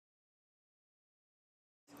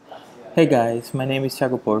Hey guys, my name is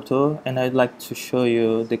Thiago Porto and I'd like to show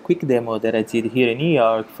you the quick demo that I did here in New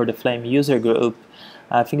York for the Flame user group.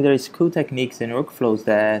 I think there is cool techniques and workflows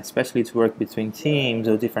that especially to work between teams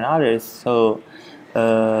or different artists, so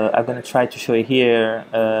I'm gonna try to show you here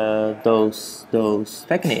those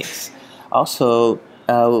techniques. Also,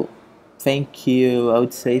 I would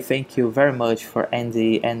say thank you very much for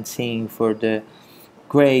Andy and team for the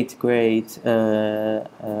great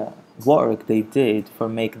work they did for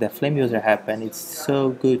make the flame user happen. It's so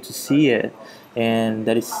good to see it, and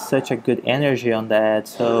there is such a good energy on that.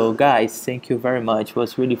 So guys, thank you very much. It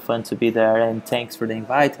was really fun to be there, and thanks for the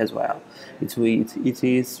invite as well. It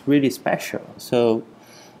is really special. So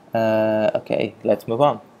okay, let's move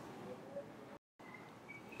on.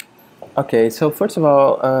 Okay, so first of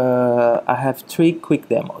all, I have three quick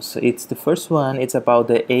demos. It's the first one. It's about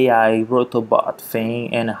the AI Rotobot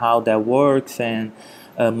thing and how that works and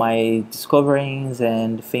my discoverings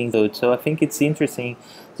and things. So I think it's interesting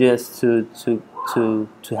just to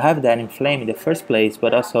have that in Flame in the first place,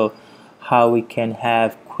 but also how we can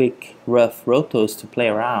have quick, rough rotos to play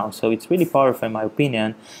around. So it's really powerful in my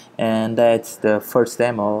opinion, and that's the first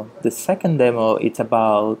demo. The second demo, it's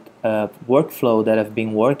about a workflow that I've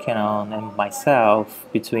been working on and myself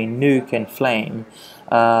between Nuke and Flame.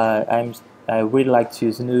 I really like to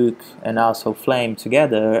use Nuke and also Flame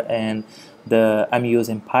together, and I'm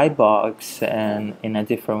using Pybox and in a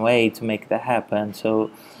different way to make that happen. So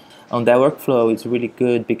on that workflow, it's really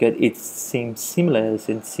good because it seems seamless.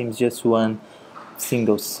 It seems just one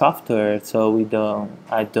single software, so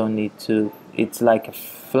I don't need to. It's like a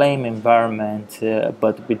Flame environment,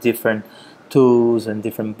 but with different tools and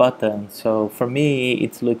different buttons. So for me,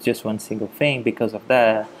 it looks just one single thing because of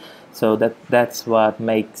that. So that's what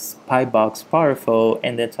makes Pybox powerful,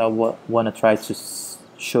 and that's what I want to try to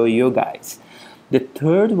show you guys. The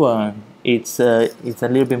third one, it's a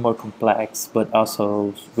little bit more complex, but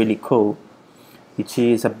also really cool, which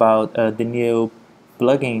is about the new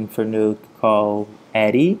plugin for Nuke called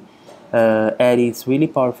Eddy. Eddy is really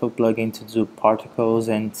powerful plugin to do particles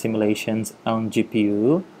and simulations on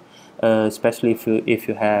GPU, especially if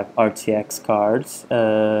you have RTX cards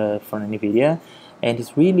from NVIDIA, and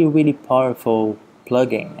it's really powerful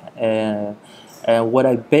plugin. And what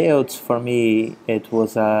I built for me, it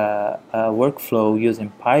was a workflow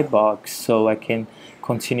using Pybox, so I can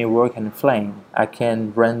continue working in Flame. I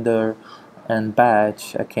can render and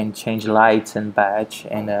batch, I can change lights and batch,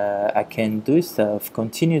 and I can do stuff,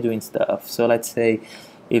 continue doing stuff. So let's say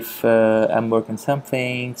if I'm working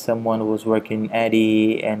something, someone was working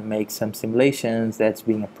Eddy and make some simulations that's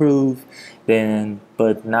being approved,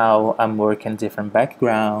 but now I'm working different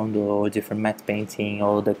background or different matte painting,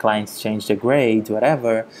 or the clients change the grades,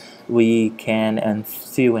 whatever, we can, and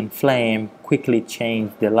still in Flame, quickly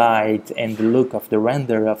change the light and the look of the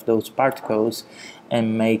render of those particles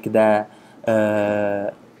and make that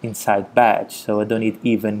inside batch, so I don't need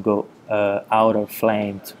even go out of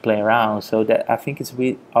Flame to play around. So that I think it's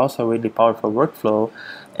also really powerful workflow,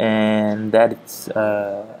 and that's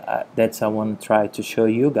I want to try to show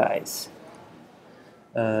you guys.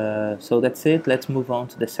 So that's it. Let's move on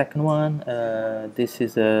to the second one. This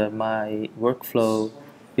is my workflow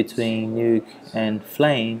between Nuke and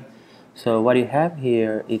Flame. So what you have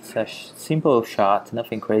here, it's a simple shot,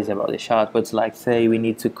 nothing crazy about the shot, but it's like, say we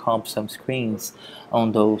need to comp some screens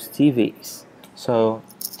on those TVs. So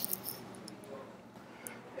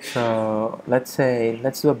let's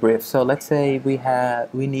do a brief. So let's say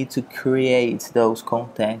we need to create those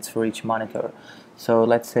contents for each monitor. So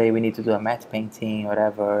let's say we need to do a matte painting,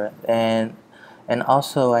 whatever, and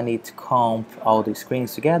also I need to comp all the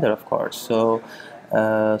screens together, of course. So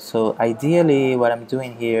so ideally, what I'm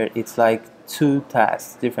doing here, it's like two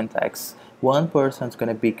tasks, different tasks. One person's going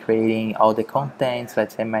to be creating all the contents,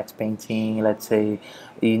 let's say matte painting, let's say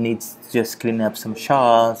it needs just clean up some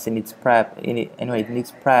shots, it needs prep, anyway, it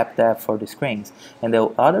needs prep that for the screens. And the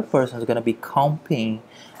other person is going to be comping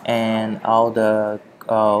and all the,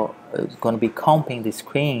 going to be comping the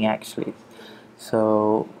screen actually.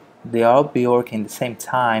 So they all be working at the same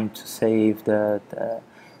time to save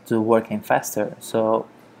to working faster. So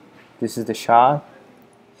this is the shot.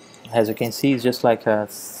 As you can see, it's just like a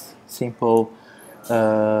simple,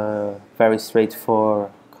 very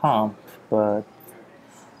straightforward comp, but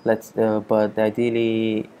but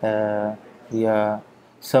ideally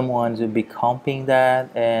someone will be comping that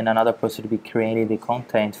and another person will be creating the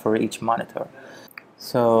content for each monitor.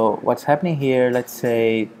 So what's happening here, let's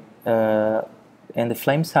say in the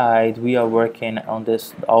Flame side, we are working on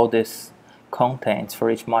all this contents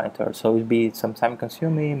for each monitor. So it would be some time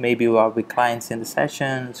consuming. Maybe we are with clients in the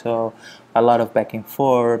session, so a lot of back and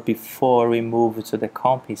forth before we move to the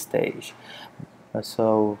comping stage.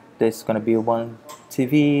 So there's going to be one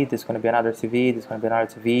TV, there's going to be another TV, there's going to be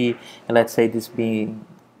another TV, and let's say this being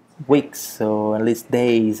weeks or at least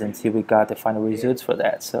days until we got the final results for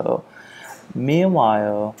that. So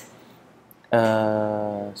meanwhile,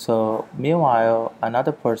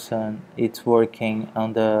 another person is working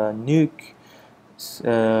on the Nuke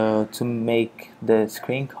to make the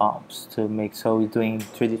screen comps, to make, so we're doing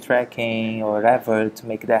 3D tracking or whatever to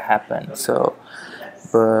make that happen. So,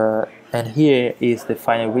 and here is the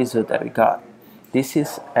final result that we got. This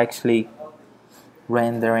is actually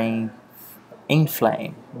rendering in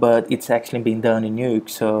Flame, but it's actually been done in Nuke.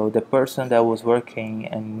 So the person that was working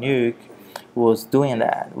in Nuke was doing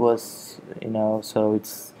that, so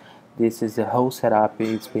this is the whole setup.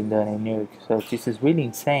 It's been done in Nuke. So this is really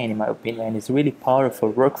insane in my opinion, and it's really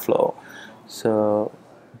powerful workflow. So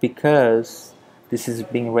because this is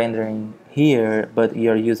being rendering here, but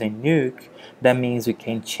you're using Nuke, that means you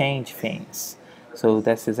can change things. So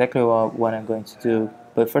that's exactly what I'm going to do.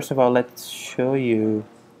 But first of all, let's show you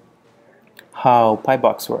how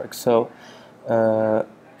Pybox works. So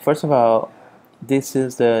first of all, this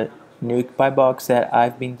is the Nuke Pybox that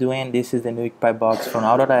I've been doing. This is the Nuke Pybox from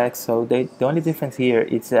Autodesk. So the only difference here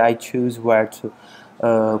is that I choose where to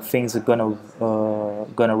things are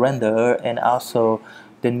gonna render, and also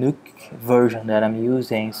the Nuke version that I'm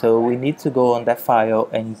using. So we need to go on that file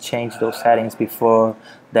and change those settings before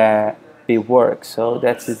that it works. So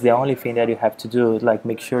that's the only thing that you have to do, like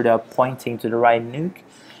make sure they're pointing to the right Nuke,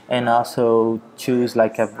 and also choose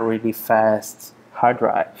like a really fast hard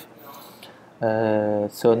drive.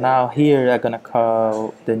 So now here I'm gonna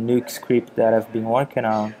call the Nuke script that I've been working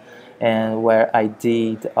on, and where I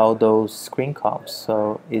did all those screen comps.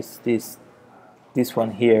 So it's this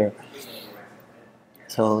one here.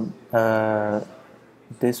 So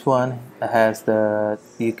this one has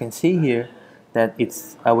you can see here that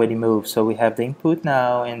it's already moved. So we have the input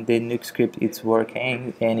now, and the Nuke script it's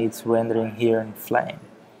working, and it's rendering here in Flame.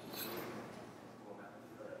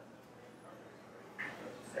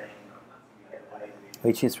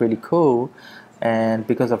 Which is really cool, and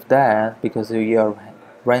because of that, because you're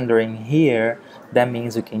rendering here, that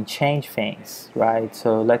means you can change things, right?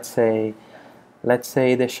 So let's say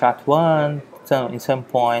the shot one, so in some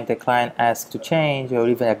point the client asks to change, or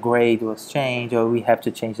even a grade was changed, or we have to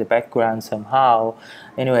change the background somehow.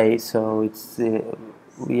 Anyway, so it's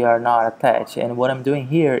we are not attached, and what I'm doing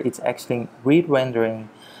here is actually re-rendering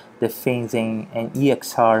the things in an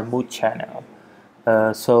EXR mood channel.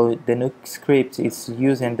 So the Nuke script is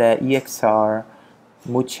using the EXR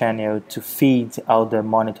mood channel to feed out the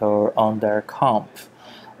monitor on their comp.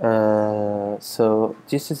 So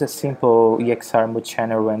this is a simple EXR mood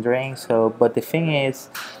channel rendering. So, but the thing is,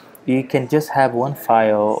 you can just have one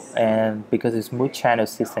file, and because it's mood channel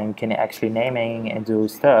system, you can actually naming and do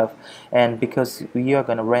stuff. And because we are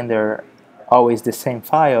gonna render always the same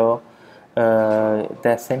file,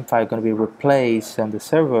 that same file is going to be replaced on the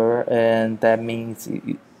server, and that means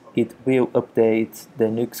it will update the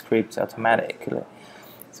Nuke scripts automatically.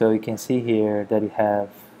 So you can see here that you have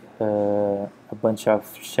a bunch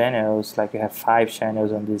of channels, like you have 5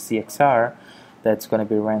 channels on this EXR that's going to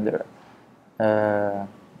be rendered.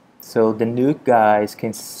 So the Nuke guys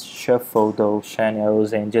can shuffle those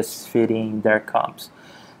channels and just fit in their comps.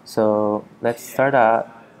 So let's start out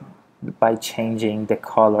by changing the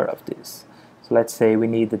color of this. So let's say we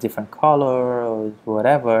need a different color or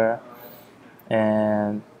whatever,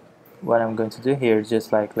 and what I'm going to do here is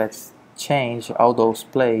just like, let's change all those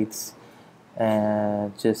plates,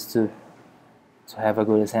 and just to have a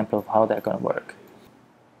good example of how that's going to work.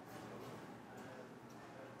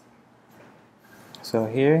 So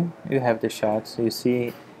here you have the shot. So you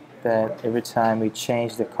see that every time we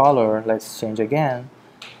change the color, let's change again.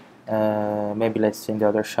 Maybe let's change the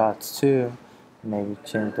other shots too. Maybe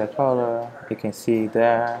change the color. You can see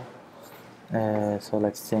there. So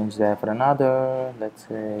let's change that for another. Let's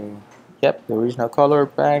say, yep, the original color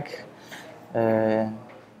back.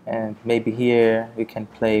 And maybe here we can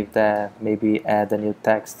play with that. Maybe add a new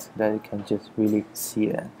text that you can just really see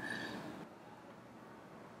it.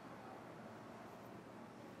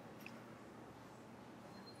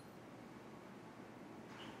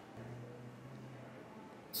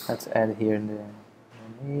 Let's add here in the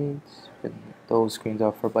needs. Those screens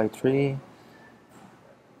are 4x3.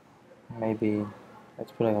 Maybe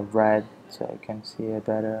let's put a red so I can see it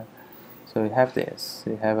better. So we have this.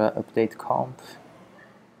 We have an update comp,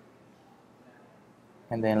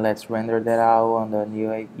 and then let's render that out on the new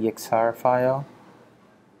EXR file.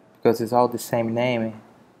 because it's all the same name.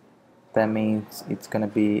 That means it's gonna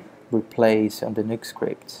be replaced on the Nuke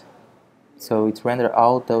script. So it's render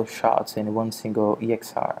all those shots in one single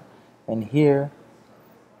EXR. And here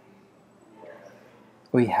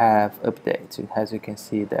we have updates, as you can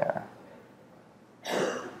see there.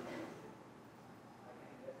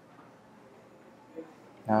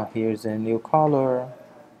 Now here's a new color.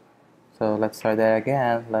 So let's try that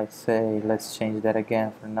again. Let's change that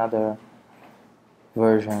again for another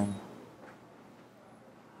version.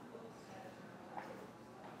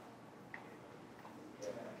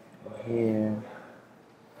 Here.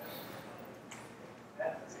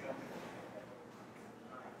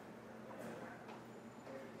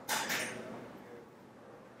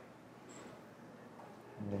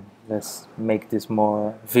 Let's make this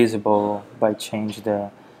more visible by change the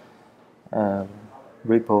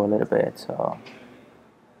repo a little bit, so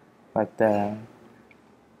like that.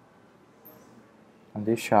 On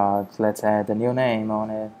this shot, let's add a new name on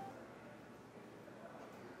it.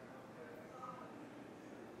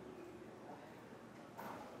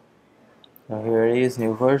 So here it is,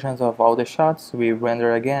 new versions of all the shots. We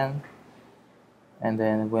render again, and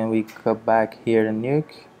then when we go back here in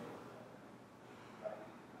Nuke,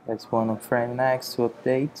 let's one frame next to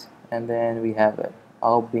update, and then we have it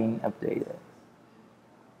all being updated.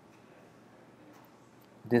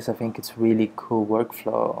 This, I think it's really cool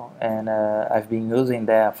workflow, and I've been using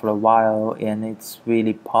that for a while, and it's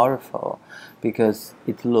really powerful because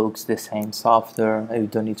it looks the same software. You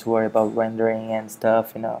don't need to worry about rendering and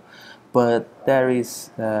stuff, you know. But there is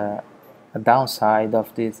a downside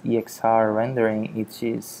of this EXR rendering, which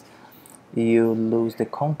is you lose the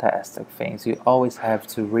context of things. You always have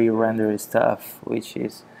to re-render stuff, which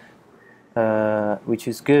is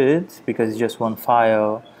good because it's just one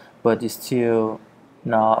file, but it's still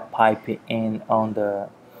not pipe in on the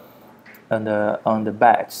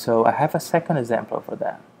batch. So I have a second example for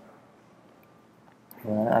that.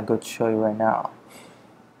 I'm going to show you right now.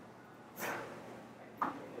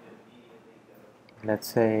 Let's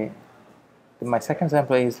say my second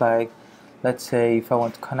example is like, let's say if I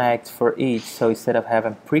want to connect for each, so instead of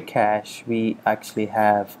having pre-cache, we actually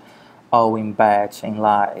have all in batch and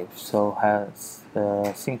live, so has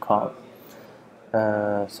sync-up.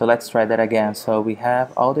 So let's try that again. So we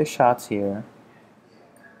have all the shots here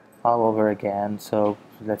all over again. So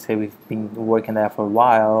let's say we've been working there for a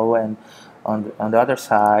while, and on the other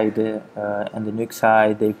side, on the Nuke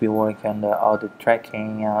side, they've been working on all the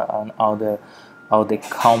tracking, on all the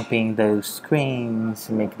comping those screens,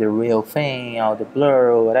 make the real thing, all the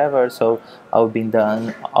blur or whatever. So all been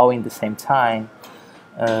done all in the same time.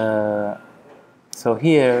 So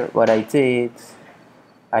here, what I did,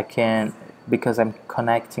 I can, because I'm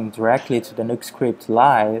connecting directly to the Nuke script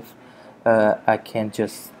live, I can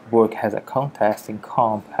just work as a context in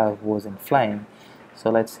comp how it was in Flame. So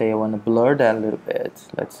let's say I want to blur that a little bit.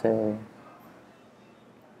 Let's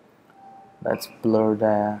blur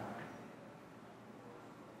that,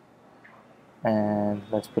 and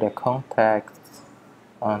let's put a context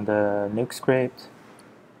on the Nuke script,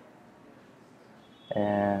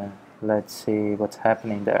 and let's see what's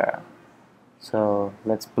happening there. So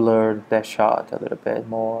let's blur that shot a little bit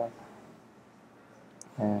more.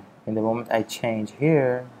 And in the moment I change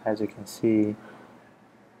here, as you can see,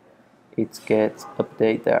 it gets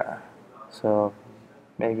update there. So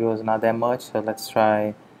maybe it was not that much, so let's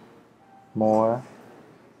try more.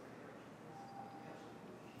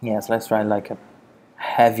 Yes, let's try like a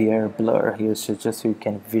heavier blur here, so just so you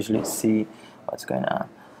can visually see what's going on.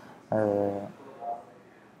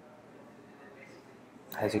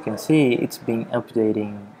 As you can see, it's been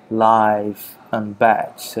updating live on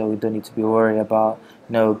batch, so we don't need to be worried about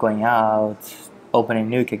going out, opening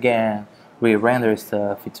Nuke again, re-render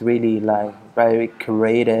stuff. It's really like very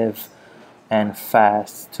creative and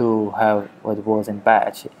fast to have what it was in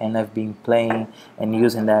batch, and I've been playing and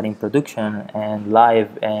using that in production and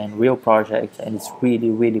live and real projects, and it's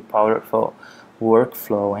really powerful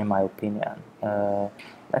workflow in my opinion.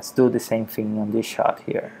 Let's do the same thing on this shot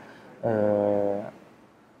here.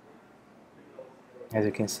 As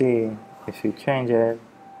you can see, if you change it,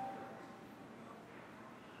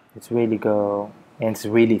 it's really go, and it's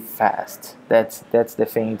really fast. That's the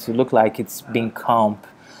thing. To look like it's being comp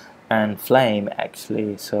and Flame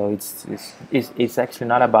actually. So it's actually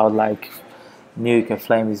not about like Nuke and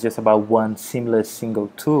Flame. It's just about one seamless single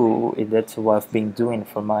tool. That's what I've been doing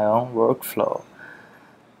for my own workflow.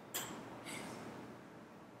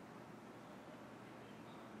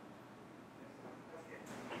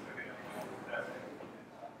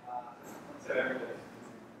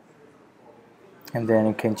 And then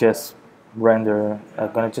you can just render.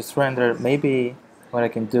 I'm gonna just render maybe what I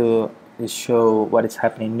can do is show what is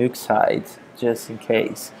happening Nuke side, just in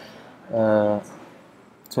case. Uh,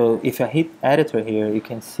 so if I hit editor here, you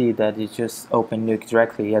can see that it just open Nuke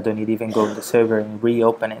directly. I don't need even go to the server and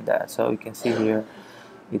reopening that. So you can see here,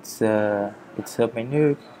 it's open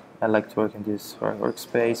Nuke. I like to work in this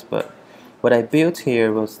workspace, but what I built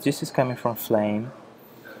here was this is coming from Flame.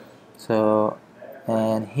 So,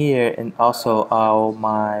 and here, and also all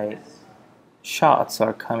my shots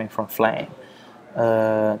are coming from Flame.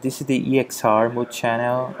 This is the EXR mode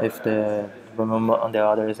channel. If the remember on the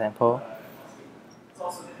other example,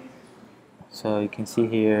 so you can see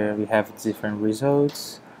here we have different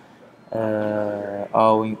results.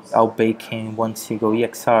 I'll bake in one single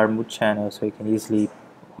EXR mode channel, so you can easily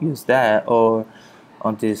use that. Or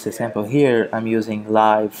on this example here, I'm using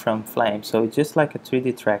live from Flame, so it's just like a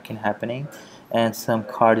 3D tracking happening, and some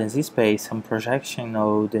coordinate space, some projection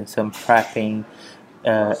node, and some prepping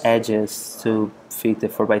edges to fit the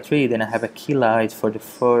 4x3. Then I have a key light for the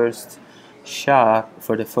first shot,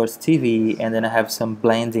 for the first TV, and then I have some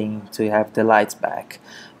blending to have the lights back,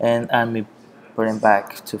 and I'm putting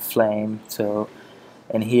back to Flame. So,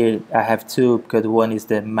 and here I have two, because one is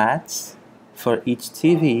the mats for each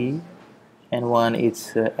TV, and one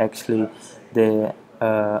is actually the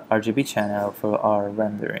RGB channel for our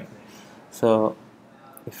rendering. So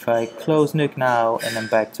if I close Nuke now, and I'm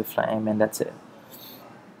back to Flame, and that's it.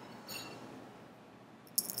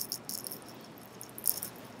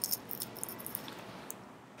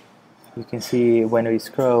 You can see when we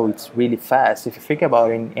scroll, it's really fast. If you think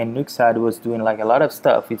about it, in Nuke side was doing like a lot of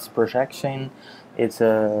stuff. It's projection, it's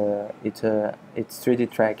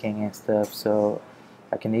 3D tracking and stuff. So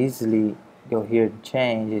I can easily go here and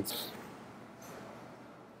change. It's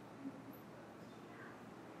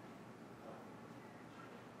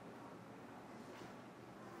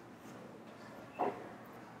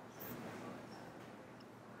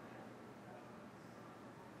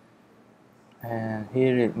and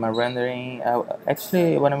here is my rendering.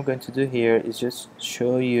 Actually, what I'm going to do here is just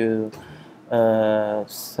show you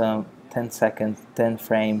some 10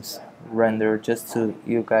 frames render, just to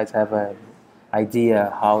you guys have an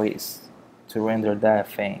idea how it's to render that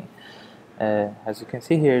thing. As you can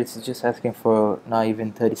see here, it's just asking for not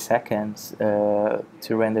even 30 seconds to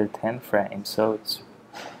render 10 frames. So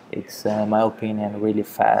it's in my opinion, really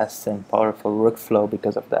fast and powerful workflow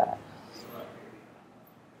because of that.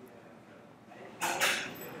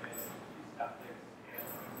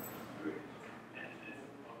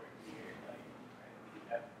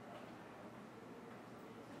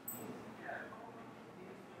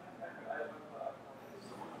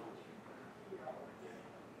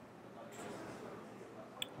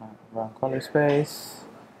 Run color space,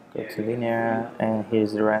 go to linear, and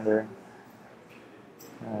here's the render.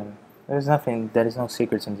 There's nothing, there is no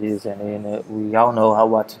secrets in this, and we all know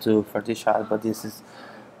what to do for this shot, but this is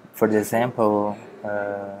for the example.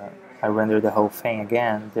 I render the whole thing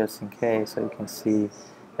again just in case, so you can see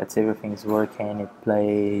that everything is working. It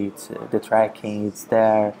plays, the tracking, it's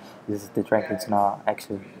there. This is the tracking, it's not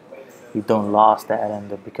actually, you don't lost that,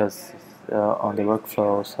 and because on the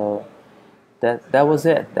workflow. So that was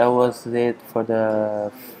it. That was it for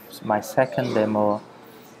my second demo,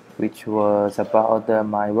 which was about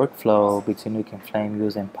my workflow between Nuke and Flame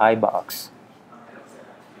using Pybox.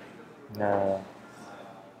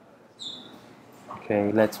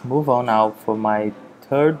 Okay, let's move on now for my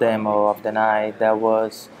third demo of the night. That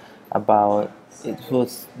was about, it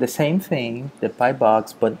was the same thing, the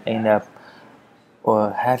Pybox, but in a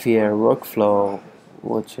heavier workflow,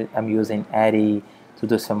 which I'm using Addy to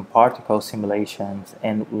do some particle simulations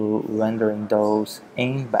and rendering those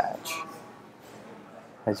in batch.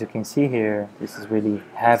 As you can see here, this is really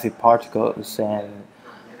heavy particles and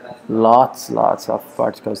lots of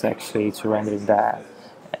particles actually to rendering that.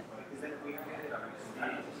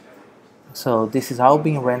 So this is all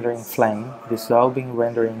being rendering Flame, this is all being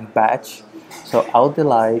rendering batch. So all the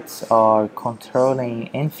lights are controlling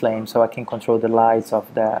in Flame, so I can control the lights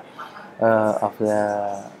of the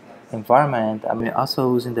environment. I'm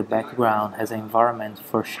also using the background as an environment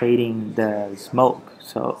for shading the smoke.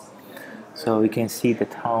 So we can see the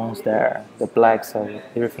tones there, the blacks, so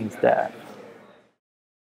everything's there.